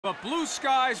But blue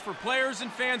skies for players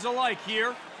and fans alike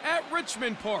here at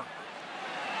Richmond Park.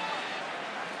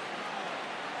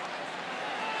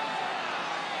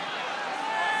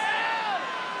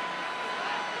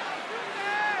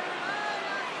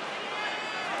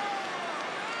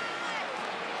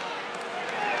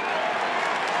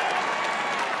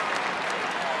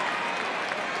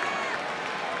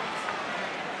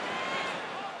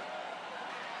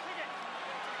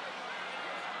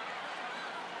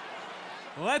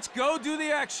 Let's go do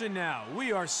the action now.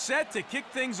 We are set to kick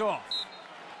things off.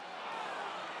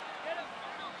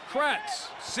 Kratz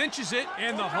cinches it,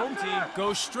 and the home team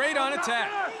goes straight on attack.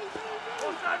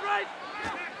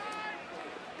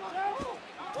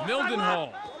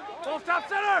 Mildenhall. Stop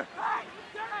center.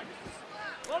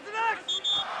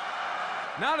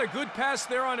 Not a good pass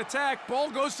there on attack. Ball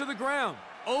goes to the ground.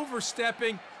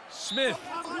 Overstepping. Smith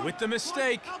with the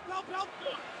mistake.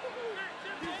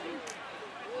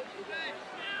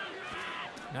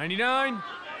 '99.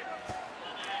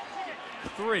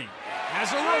 3.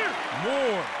 Has a look.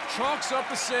 Moore chalks up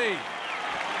the save.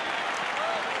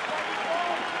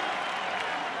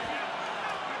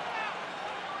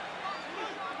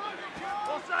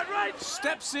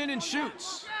 Steps in and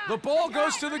shoots. The ball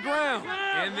goes to the ground,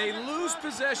 and they lose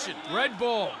possession. Red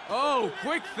ball. Oh,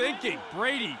 quick thinking.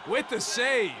 Brady with the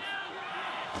save.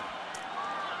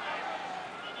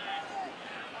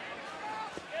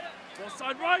 Ball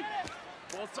side right.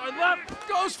 Ball side left.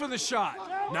 Goes for the shot.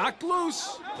 Knocked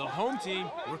loose. The home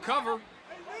team recover.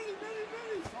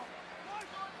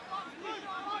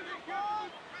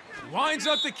 Winds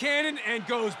up the cannon and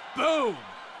goes boom.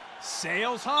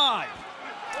 Sails high.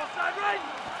 Ball side right.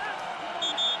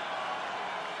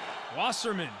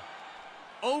 Wasserman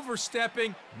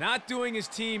overstepping, not doing his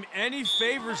team any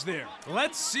favors there.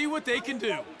 Let's see what they can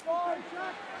do.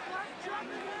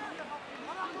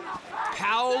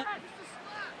 Powell.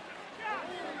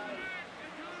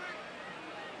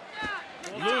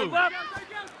 Lou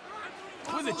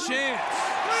with a chance.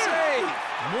 Save.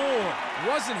 Moore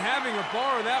wasn't having a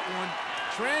bar of that one.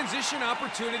 Transition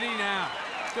opportunity now.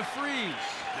 DeFreeze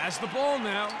has the ball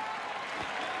now.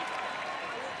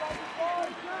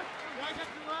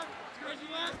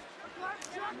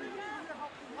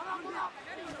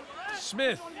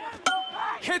 Smith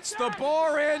hits the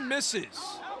bar and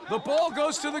misses. The ball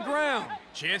goes to the ground.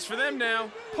 Chance for them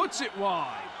now. Puts it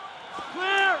wide.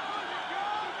 Clear.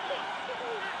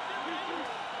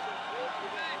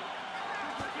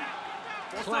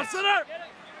 Kratz. Center.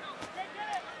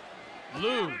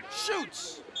 Lou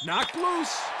shoots. Knocked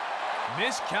loose.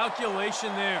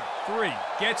 Miscalculation there. 3.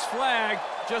 Gets flagged.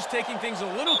 Just taking things a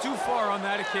little too far on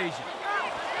that occasion.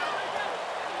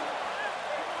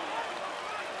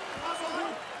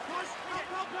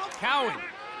 Cowan.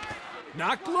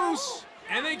 Knocked loose.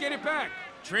 And they get it back.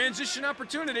 Transition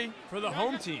opportunity for the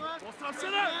home team.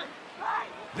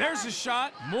 There's a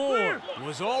shot. Moore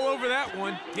was all over that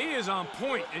one. He is on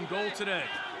point in goal today.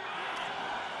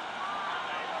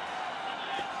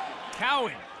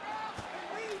 Cowan.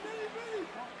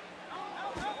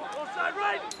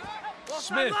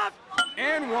 Smith.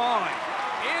 And wide.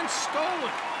 And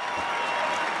stolen.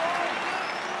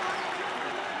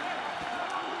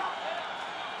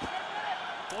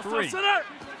 Three.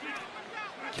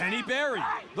 Kenny Berry.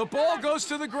 The ball goes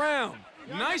to the ground.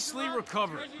 Nicely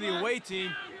recovered. The away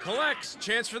team collects.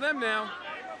 Chance for them now.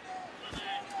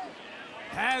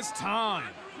 Has time.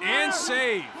 And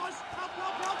save.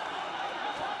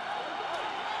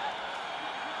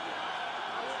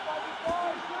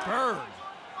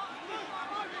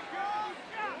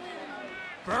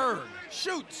 Bird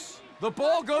shoots. The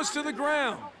ball goes to the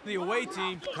ground. The away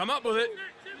team come up with it.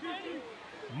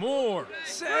 Moore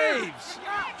saves.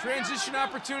 Transition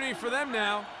opportunity for them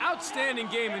now. Outstanding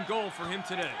game and goal for him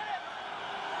today.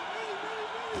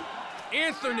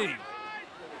 Anthony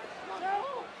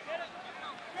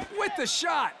with the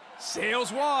shot.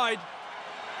 Sails wide.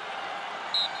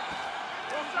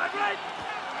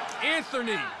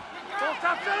 Anthony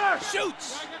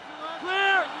shoots.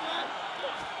 Clear.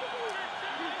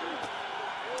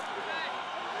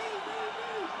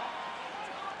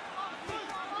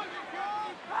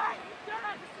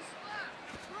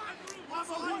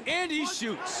 And he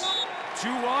shoots. Too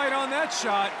wide on that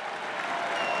shot.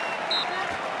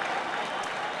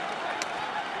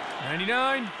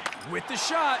 99 with the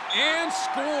shot and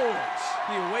scores.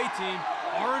 The away team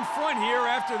are in front here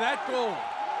after that goal.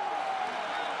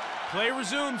 Play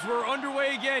resumes. We're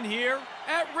underway again here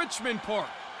at Richmond Park.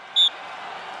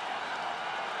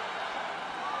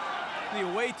 The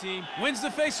away team wins the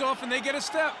faceoff and they get a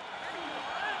step.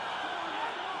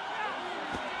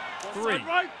 3. Ball side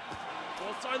right.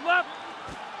 Ball side left.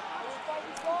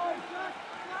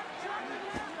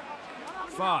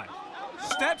 5.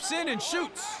 Steps in and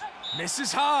shoots.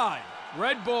 Misses high.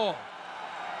 Red ball.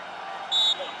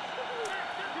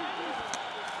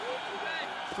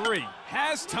 3.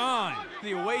 Has time.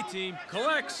 The away team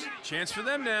collects. Chance for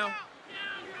them now.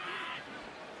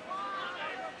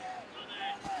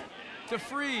 To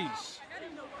freeze.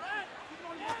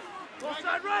 Ball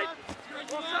side right.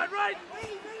 Ball side right.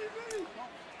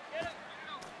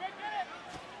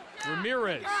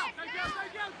 Ramirez.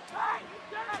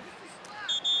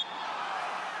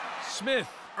 Smith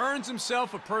earns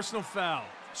himself a personal foul.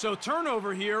 So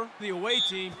turnover here, the away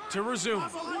team to resume.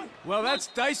 Well, that's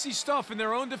dicey stuff in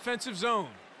their own defensive zone.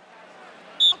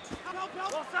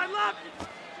 Ball side left.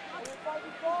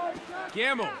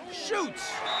 Gamble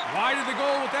shoots. Wide of the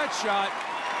goal with that shot.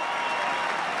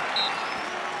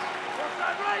 Ball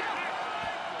side right.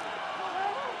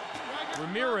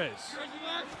 Ramirez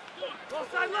Ball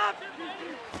side left.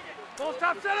 Ball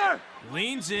top center.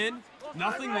 leans in.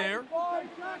 Nothing there.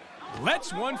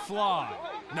 Lets one fly.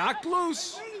 Knocked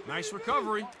loose. Nice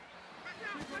recovery.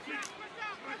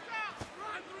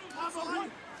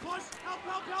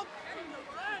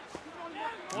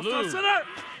 Ball Lou. top center.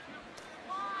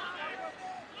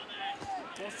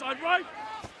 Ball side right.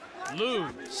 Lou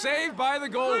saved by the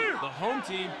goalie. The home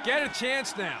team get a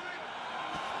chance now.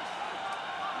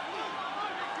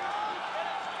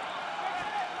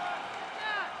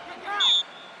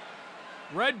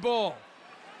 Red ball.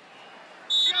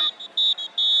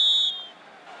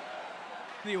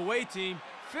 The away team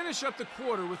finish up the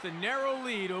quarter with a narrow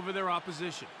lead over their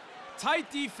opposition.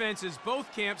 Tight defense as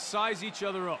both camps size each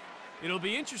other up. It'll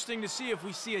be interesting to see if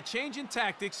we see a change in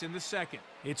tactics in the second.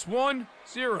 It's 1-0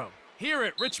 here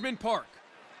at Richmond Park.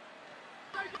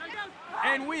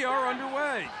 And we are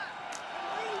underway.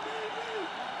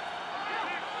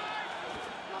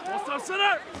 Ball top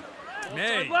center. Ball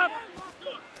May. side left.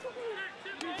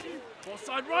 Ball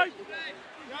side right.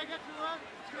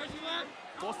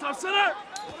 Ball top center.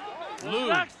 Lou.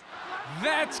 Next.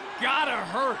 That's gotta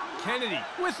hurt. Kennedy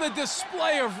with a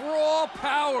display of raw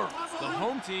power. The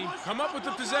home team come up with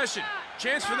the possession.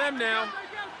 Chance for them now.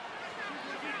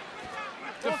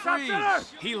 The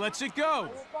freeze. He lets it go.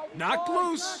 Knocked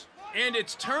loose. And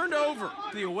it's turned over.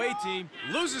 The away team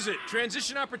loses it.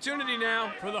 Transition opportunity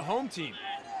now for the home team.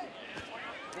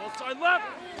 Ball side left.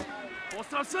 Ball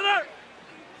top center.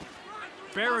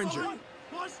 Behringer.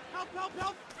 Ball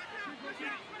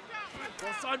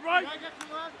side right.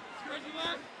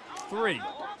 3.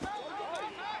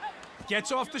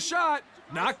 Gets off the shot.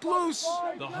 Knocked loose.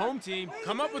 The home team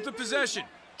come up with the possession.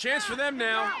 Chance for them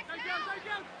now.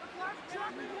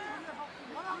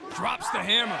 Drops the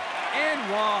hammer.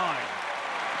 And wide.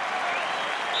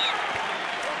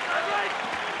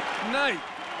 Knight.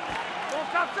 Ball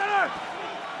top center.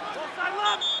 Ball side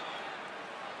left.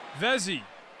 Vezzi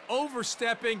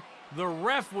overstepping. The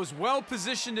ref was well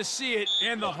positioned to see it,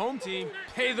 and the home team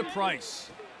pay the price.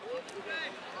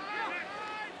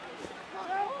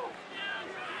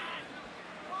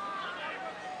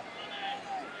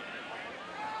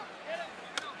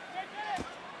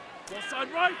 Ball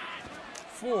side right.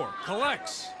 4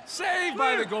 collects. Saved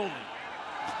by the goalie.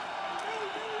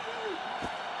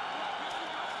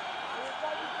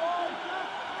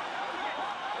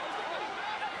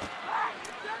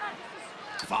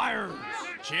 Fires.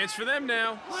 Chance for them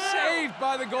now. Saved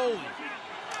by the goalie.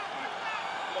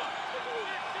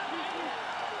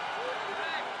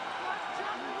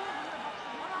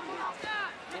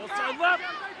 Ball side left.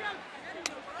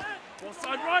 Ball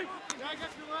side right.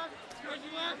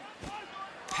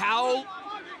 Powell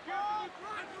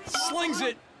slings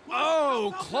it.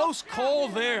 Oh, close call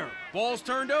there. Ball's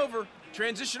turned over.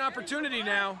 Transition opportunity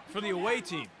now for the away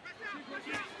team.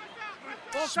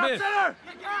 Ball top Smith. center.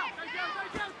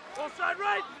 Ball side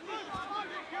right.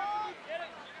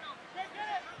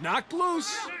 Knocked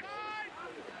loose.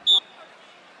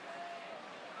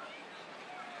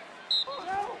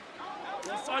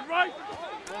 Ball side right.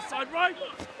 Ball side right.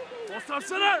 Ball top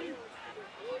center.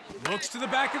 Looks to the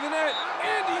back of the net,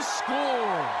 and he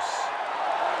scores.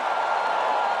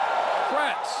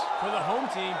 Kretz for the home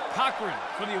team, Cochran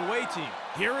for the away team.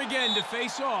 Here again to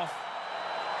face off.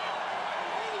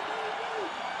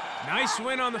 Nice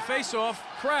win on the face-off.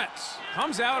 Kretz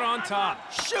comes out on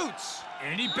top, shoots,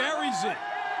 and he buries it.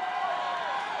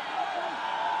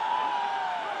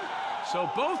 So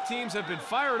both teams have been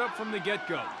fired up from the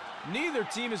get-go. Neither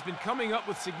team has been coming up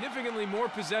with significantly more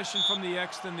possession from the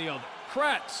X than the other.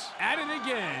 Kretz at it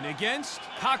again against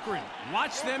Cochran.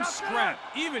 Watch them scrap,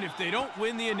 even if they don't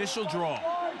win the initial draw.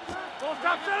 Ball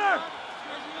top center.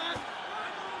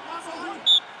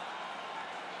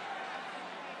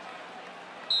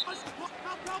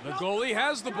 The goalie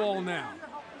has the ball now.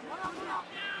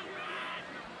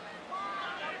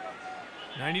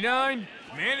 '99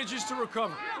 manages to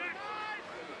recover.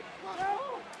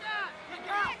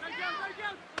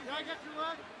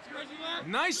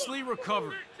 Nicely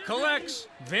recovered. Collects.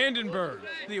 Vandenberg,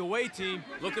 the away team,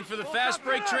 looking for the fast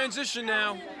break transition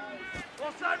now.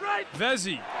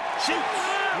 Vesey shoots.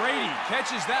 Brady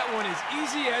catches that one as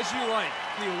easy as you like.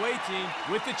 The away team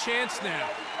with the chance now.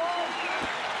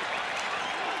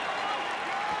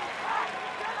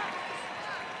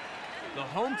 The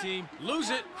home team lose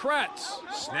it. Kratz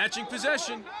snatching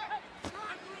possession.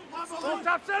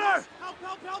 Top center!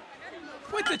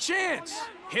 With the chance.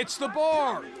 Hits the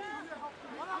bar.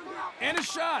 And a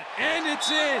shot. And it's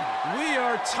in. We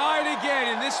are tied again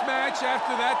in this match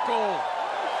after that goal.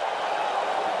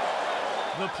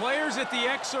 The players at the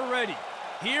X are ready.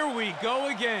 Here we go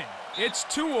again. It's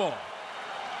 2-all.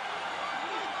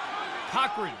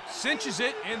 Cochran cinches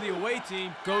it, and the away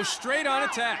team goes straight on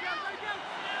attack.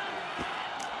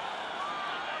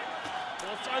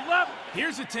 Offside left.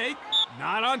 Here's a take.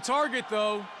 Not on target,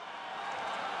 though.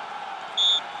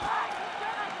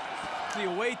 The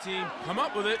away team come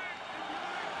up with it.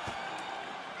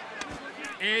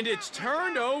 And it's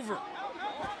turned over.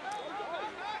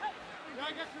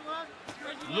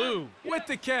 Lou with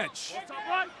the catch.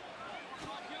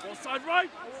 Offside right.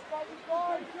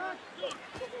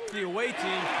 The away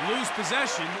team lose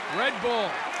possession. Red ball.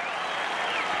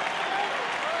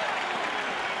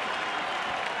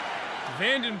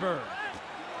 Vandenberg.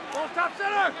 Top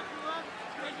center.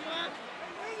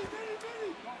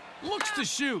 Looks to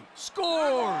shoot.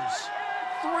 Scores.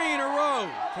 3 in a row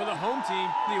for the home team.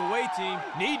 The away team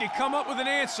need to come up with an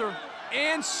answer,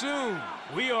 and soon.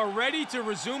 We are ready to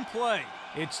resume play.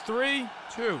 It's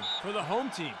 3-2 for the home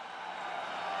team.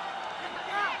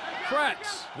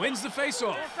 Kratz wins the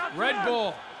faceoff. Red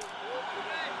ball.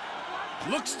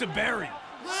 Looks to bury.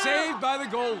 Saved by the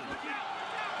goalie.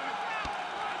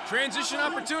 Transition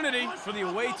opportunity for the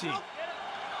away team.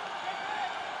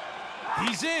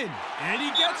 He's in, and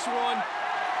he gets one.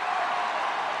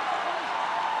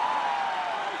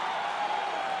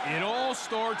 It all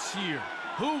starts here.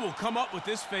 Who will come up with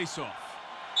this faceoff?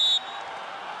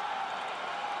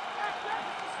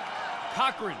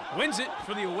 Cochran wins it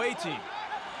for the away team.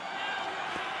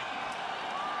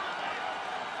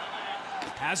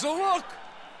 Has a look.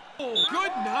 Oh,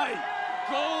 good night.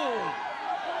 Goal.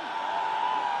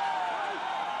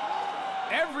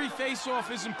 Every faceoff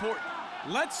is important.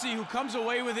 Let's see who comes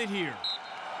away with it here.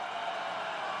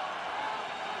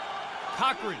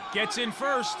 Cochran gets in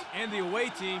first, and the away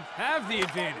team have the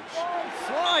advantage.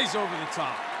 Flies over the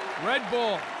top. Red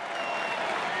ball.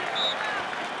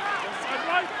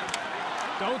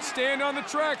 Don't stand on the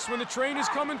tracks when the train is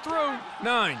coming through.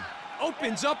 9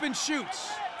 opens up and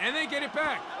shoots, and they get it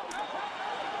back.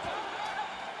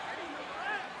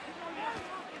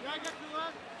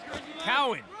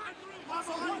 Cowan.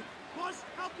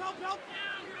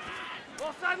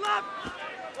 Offside left.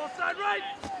 Offside right.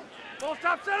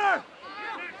 Top center.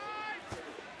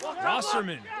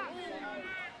 Wasserman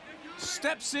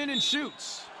steps in and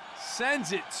shoots.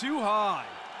 Sends it too high.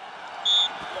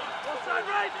 Offside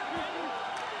right.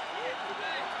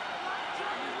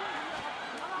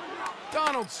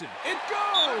 Donaldson. It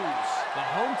goes! The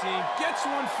home team gets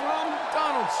one from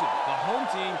Donaldson. The home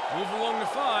team move along to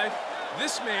 5.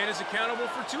 This man is accountable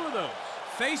for 2 of those.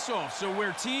 Face-offs are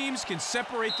where teams can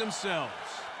separate themselves.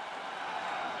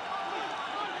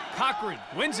 Cochran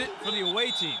wins it for the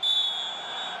away team.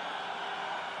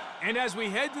 And as we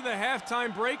head to the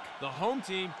halftime break, the home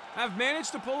team have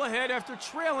managed to pull ahead after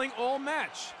trailing all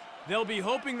match. They'll be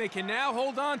hoping they can now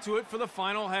hold on to it for the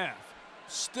final half.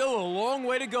 Still a long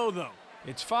way to go, though.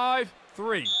 It's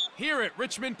 5-3 here at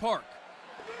Richmond Park.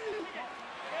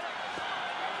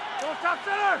 Top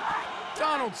center.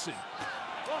 Donaldson.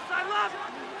 Offside left.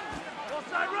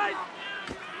 Offside right.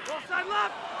 Offside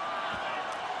left.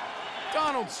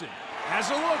 Donaldson has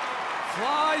a look.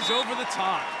 Flies over the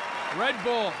top. Red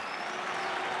ball.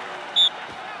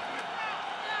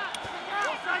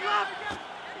 Offside left.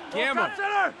 Gamma. Top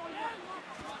center.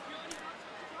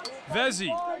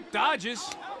 Vesey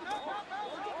dodges.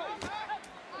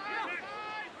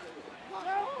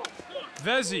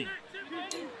 Vesey.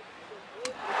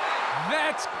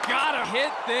 That's gotta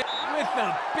hit there with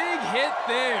a big hit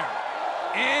there.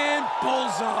 And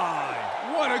bullseye.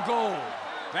 What a goal.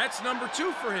 That's number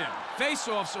 2 for him.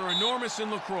 Face-offs are enormous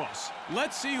in lacrosse.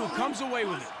 Let's see who comes away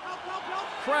with it.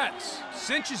 Kratz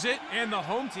cinches it, and the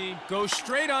home team goes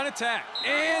straight on attack.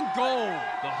 And goal.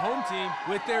 The home team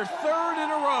with their 3rd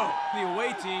in a row. The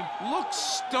away team looks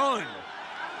stunned.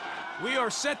 We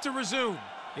are set to resume.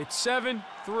 It's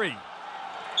 7-3.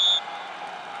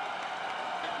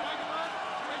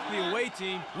 The away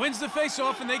team wins the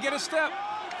face-off and they get a step.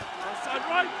 Outside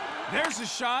right. There's a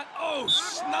shot. Oh,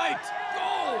 sniped.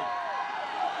 Goal!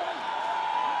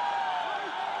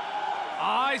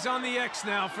 Eyes on the X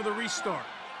now for the restart.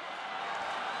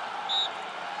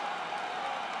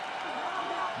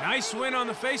 Nice win on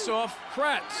the face-off.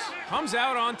 Kretz comes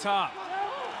out on top.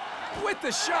 With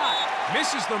the shot.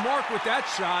 Misses the mark with that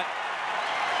shot.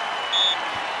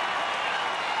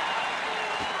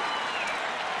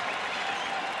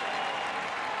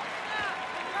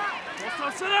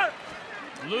 Center.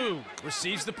 Lou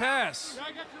receives the pass.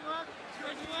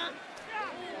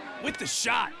 With the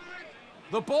shot.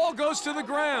 The ball goes to the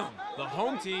ground. The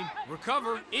home team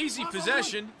recover. Easy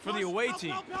possession for the away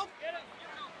team.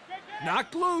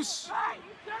 Knocked loose.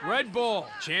 Red ball.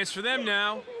 Chance for them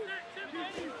now.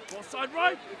 Ball side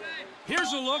right.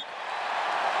 Here's a look.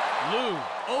 Lou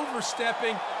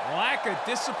overstepping. Lack of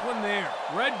discipline there.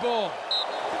 Red ball.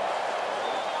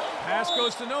 Pass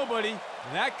goes to nobody.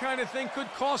 That kind of thing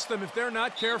could cost them if they're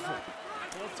not careful.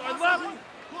 Ball side left.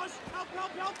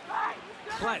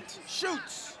 Klett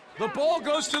shoots. The ball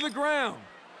goes to the ground.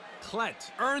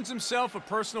 Klett earns himself a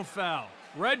personal foul.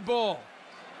 Red ball.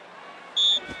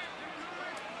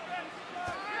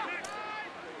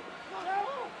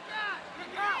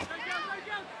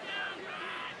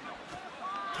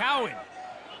 Cowan.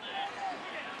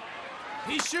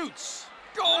 He shoots.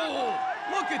 Goal!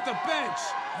 Look at the bench.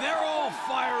 They're all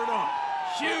fired up.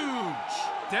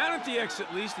 Huge. Down at the X,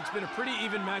 at least, it's been a pretty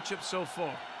even matchup so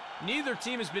far. Neither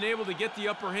team has been able to get the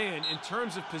upper hand in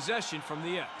terms of possession from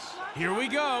the X. Here we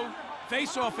go.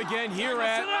 Face-off again here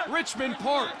at Richmond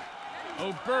Park.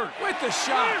 O'Bert with the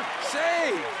shot.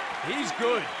 Save. He's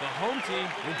good. The home team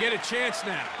will get a chance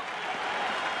now.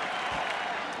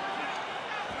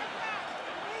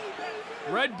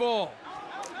 Red ball.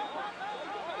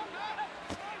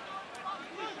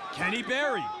 Kenny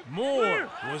Berry. Moore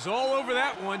was all over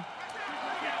that one.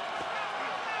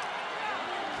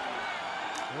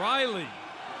 Riley.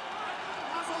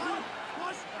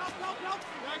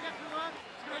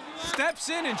 Steps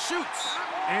in and shoots.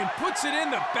 And puts it in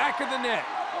the back of the net.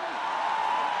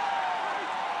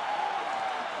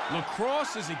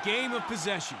 Lacrosse is a game of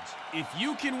possessions. If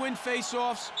you can win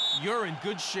face-offs, you're in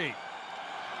good shape.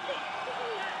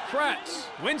 Kretz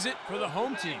wins it for the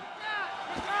home team.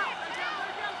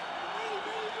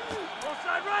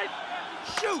 Right.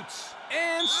 Shoots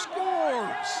and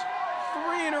scores.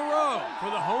 3 in a row for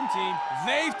the home team.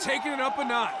 They've taken it up a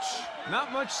notch.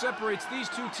 Not much separates these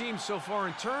two teams so far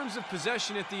in terms of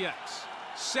possession at the X.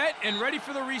 Set and ready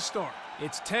for the restart.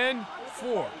 It's 10-4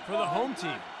 for the home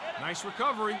team. Nice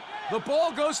recovery. The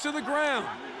ball goes to the ground.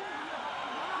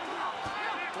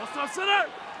 Ball center.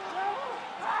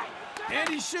 And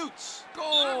he shoots.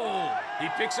 Goal. He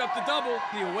picks up the double.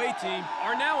 The away team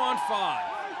are now on 5.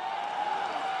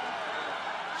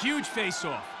 Huge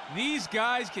face-off. These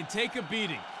guys can take a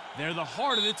beating. They're the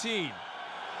heart of the team.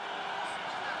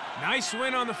 Nice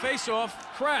win on the face-off.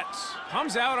 Kretz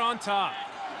comes out on top.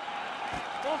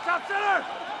 Ball top center.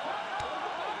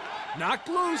 Knocked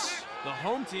loose. The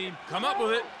home team come up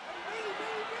with it.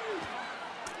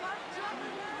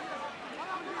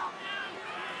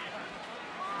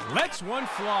 Lets one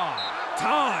fly.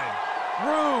 Time.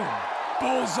 Room.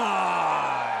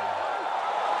 Bullseye.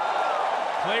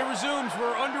 Play resumes.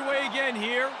 We're underway again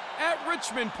here at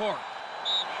Richmond Park.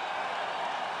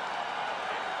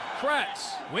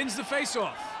 Kretz wins the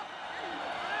faceoff.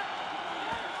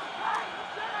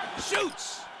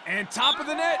 Shoots. And top of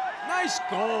the net. Nice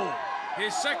goal.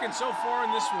 His second so far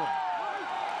in this one.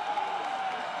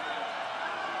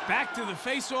 Back to the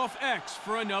faceoff X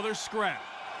for another scrap.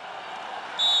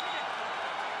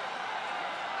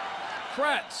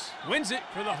 Kretz wins it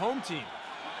for the home team.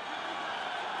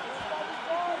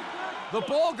 The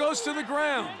ball goes to the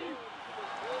ground.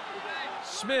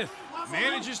 Smith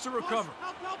manages to recover.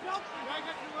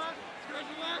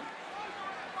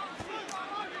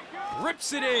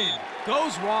 Rips it in.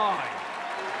 Goes wide.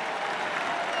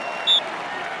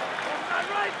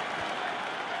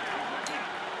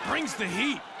 Brings the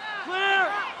heat.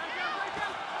 Clear.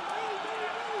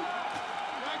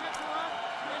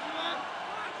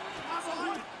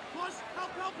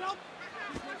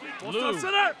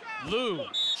 Lou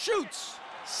shoots.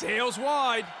 Sails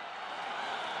wide.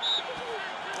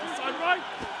 Side right.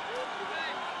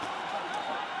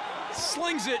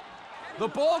 Slings it. The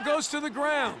ball goes to the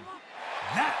ground.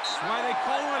 That's why they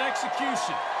call it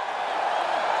execution.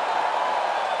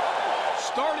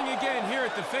 Starting again here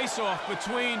at the faceoff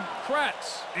between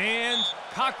Kretz and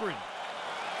Cochran.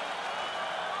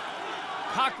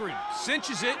 Cochran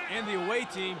cinches it, and the away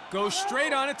team goes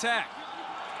straight on attack.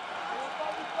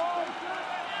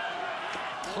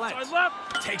 Klett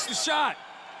left. takes the shot.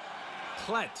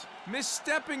 Klett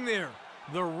misstepping there.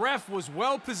 The ref was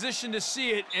well positioned to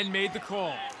see it and made the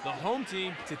call. The home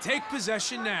team to take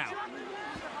possession now.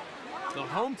 The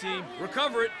home team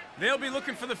recover it. They'll be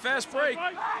looking for the fast break.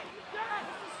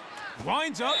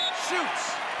 Winds up,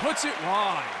 shoots, puts it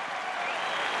wide.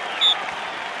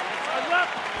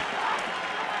 Left.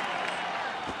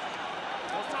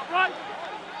 Right.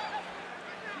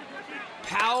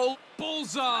 Powell,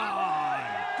 bullseye.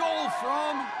 Goal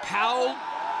from Powell.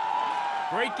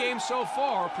 Great game so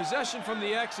far. Possession from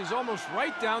the X is almost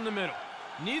right down the middle.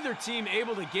 Neither team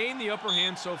able to gain the upper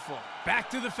hand so far. Back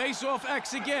to the face-off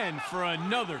X again for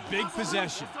another big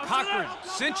possession. Cochran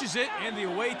cinches it, and the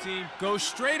away team goes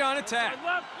straight on attack.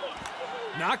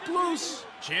 Knocked loose.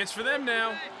 Chance for them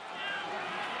now.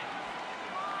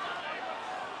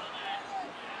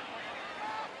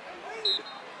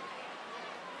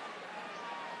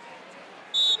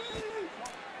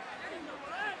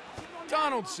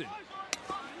 Donaldson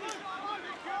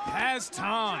has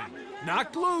time.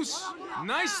 Knocked loose.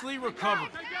 Nicely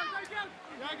recovered.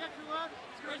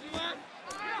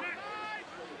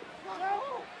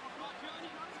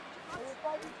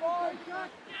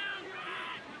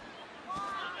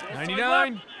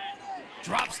 99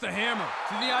 drops the hammer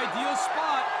to the ideal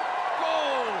spot.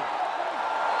 Goal!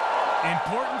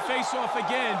 Important face-off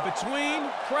again between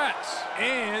Kratz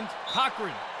and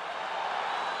Cochran.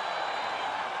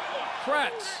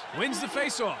 Kratz wins the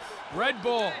face-off. Red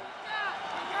ball.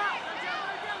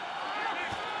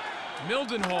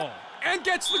 Mildenhall and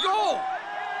gets the goal.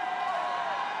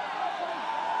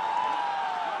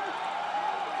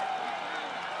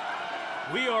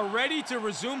 We are ready to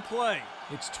resume play.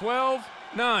 It's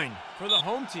 12-9 for the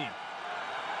home team.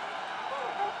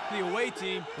 The away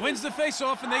team wins the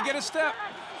face-off and they get a step.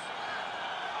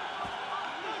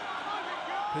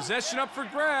 Possession up for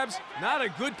grabs. Not a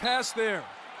good pass there.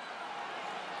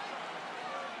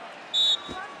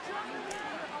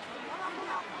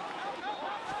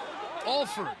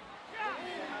 Alford.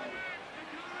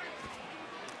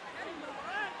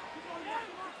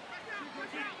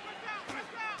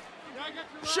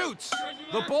 Shoots.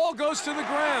 The ball goes to the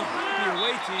ground. The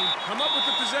away team come up with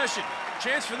the possession.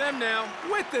 Chance for them now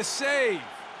with the save.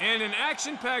 And an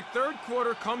action-packed third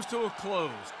quarter comes to a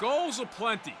close. Goals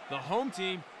aplenty. The home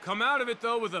team come out of it,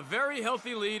 though, with a very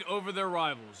healthy lead over their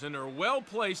rivals and are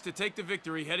well-placed to take the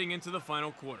victory heading into the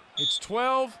final quarter. It's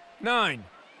 12-9.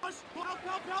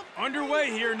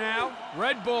 Underway here now.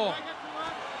 Red ball.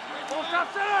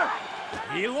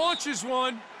 He launches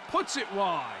one, puts it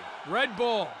wide. Red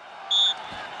ball.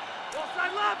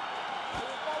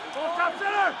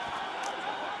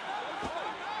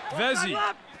 Vezzi.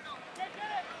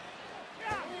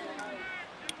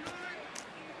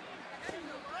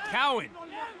 Cowan.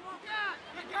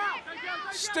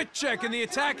 Stick check in the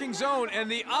attacking zone, and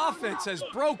the offense has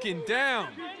broken down,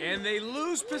 and they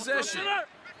lose possession.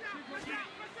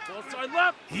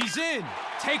 He's in,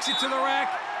 takes it to the rack,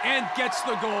 and gets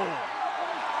the goal.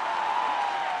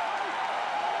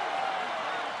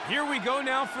 Here we go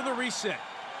now for the reset.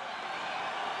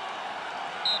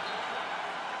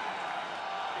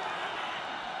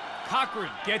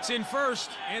 Cochran gets in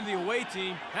first, and the away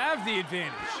team have the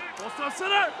advantage.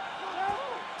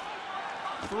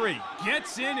 3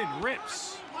 gets in and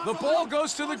rips. The ball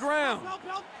goes to the ground.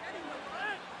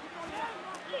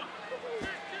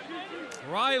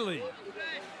 Riley.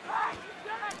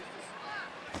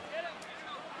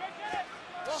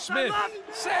 Smith,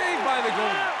 saved by the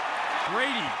goal.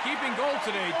 Brady keeping goal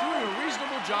today, doing a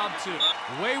reasonable job too.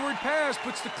 The wayward pass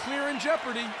puts the clear in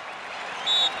jeopardy.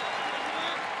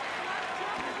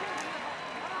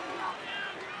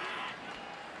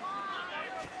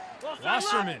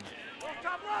 Wasserman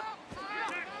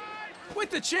with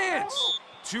the chance.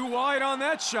 Too wide on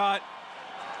that shot.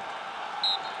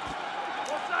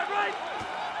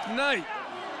 Knight.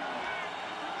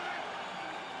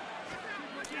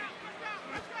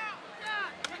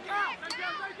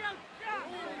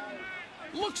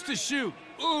 Looks to shoot.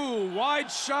 Ooh,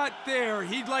 wide shot there.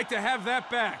 He'd like to have that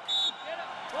back.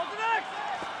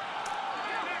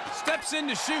 Steps in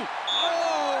to shoot.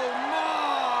 Oh,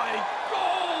 my!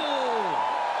 Goal!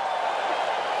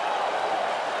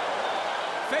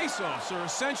 Face-offs are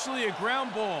essentially a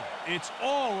ground ball. It's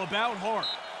all about heart.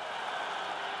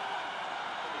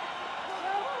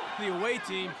 The away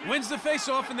team wins the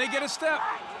face-off and they get a step.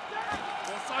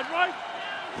 Right.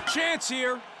 Chance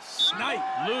here. Snipe.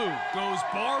 Lou goes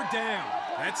bar down.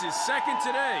 That's his second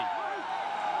today.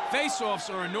 Face-offs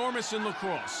are enormous in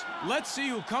lacrosse. Let's see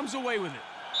who comes away with it.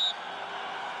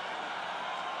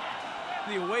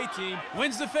 The away team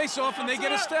wins the face-off and they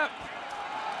get a step.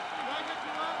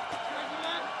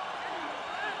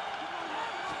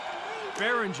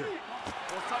 Behringer.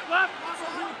 Ball side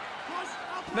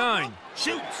left. 9,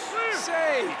 shoots,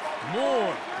 save,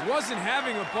 Moore. Wasn't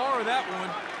having a bar of that one.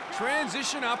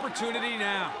 Transition opportunity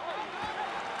now.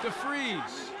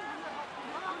 DeFreeze.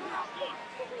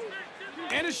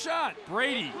 And a shot.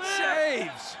 Brady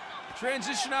saves.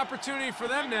 Transition opportunity for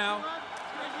them now.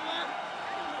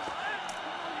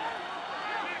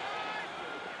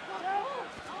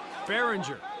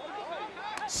 Behringer.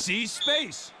 Sees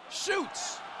space.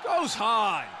 Shoots. Goes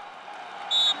high.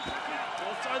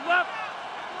 Ball side left.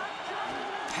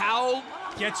 Powell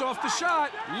gets off the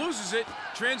shot. Loses it.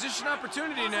 Transition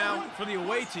opportunity now for the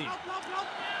away team.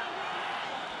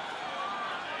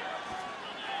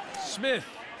 Smith.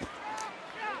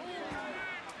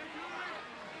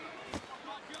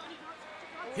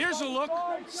 Here's a look.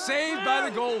 Saved by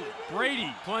the goalie.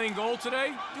 Brady playing goal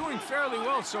today. Doing fairly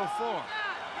well so far.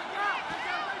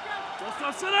 Ball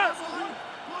side center.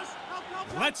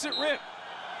 Lets it rip.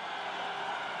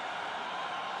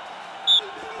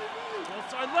 Ball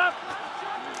side left.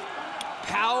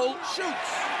 Powell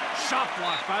shoots. Shot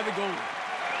blocked by the goalie.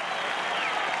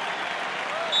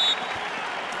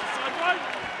 Ball side right.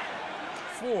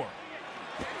 4.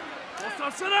 Ball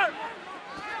side center.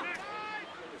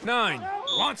 9.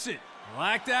 Wants it.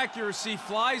 Lacked accuracy.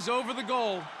 Flies over the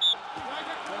goal.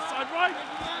 Ball side right.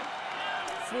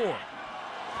 4.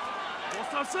 Ball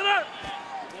side center.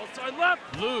 Ball side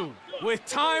left. Lou, with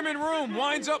time and room,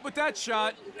 winds up with that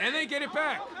shot, and they get it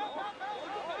back.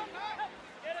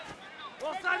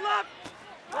 Ball side left.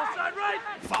 Ball side right.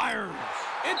 Fires.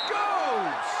 It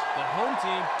goes. The home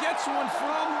team gets one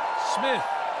from Smith.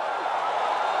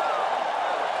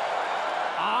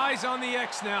 Eyes on the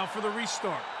X now for the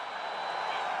restart.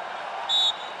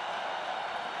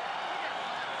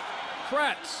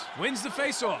 Kratz wins the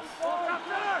faceoff. Ball top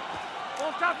center.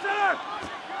 Ball top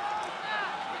center.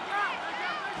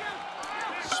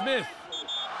 Smith.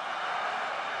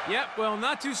 Yep, well,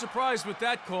 not too surprised with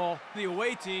that call. The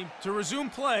away team to resume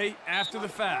play after the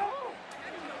foul.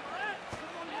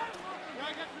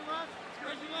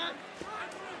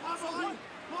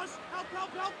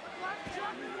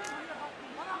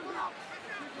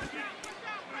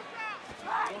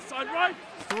 Ball side right.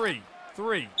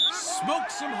 3.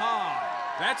 Smokes him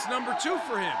high. That's number 2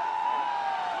 for him.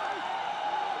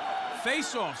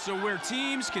 Face-off, so where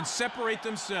teams can separate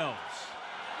themselves.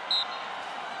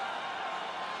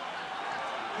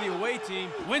 The away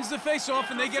team wins the face-off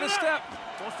and they get a step.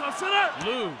 Ball side center.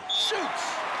 Lou shoots.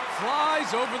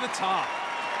 Flies over the top.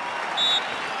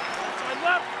 Ball side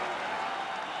left.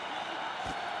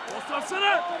 Ball side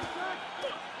center.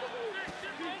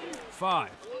 5.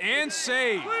 And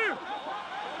save. Clear.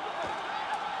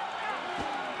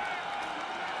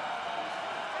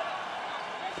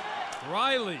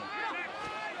 Riley.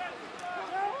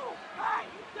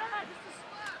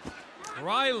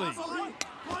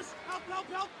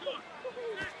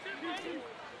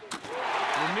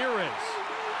 Ramirez.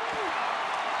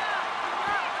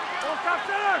 Ball top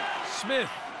center. Smith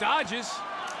dodges.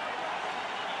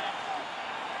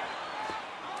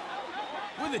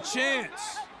 With a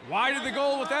chance. Wide of the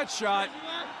goal with that shot.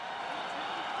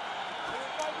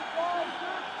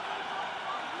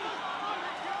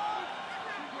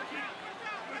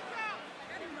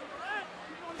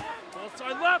 Ball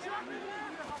side left.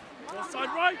 Ball side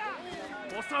right.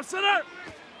 Ball side center.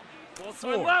 Ball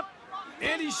side 4. left.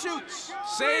 And he shoots.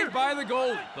 Saved by the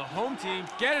goalie. The home team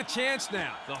get a chance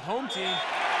now. The home team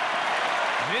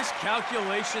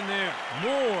miscalculation there.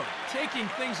 Moore taking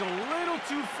things a little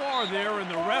too far there,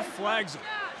 and the ref flags him.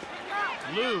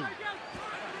 Lou.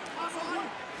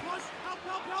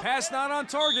 Pass not on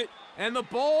target, and the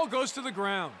ball goes to the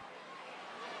ground.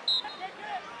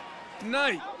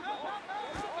 Knight.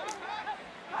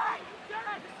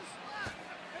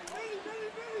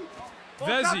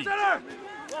 Vesey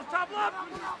Ball top left.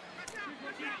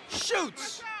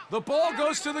 shoots. The ball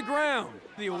goes to the ground.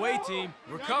 The away team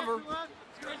recover.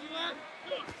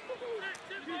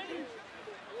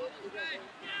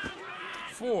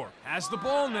 Four has the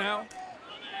ball now.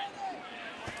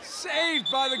 Saved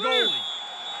by the goalie.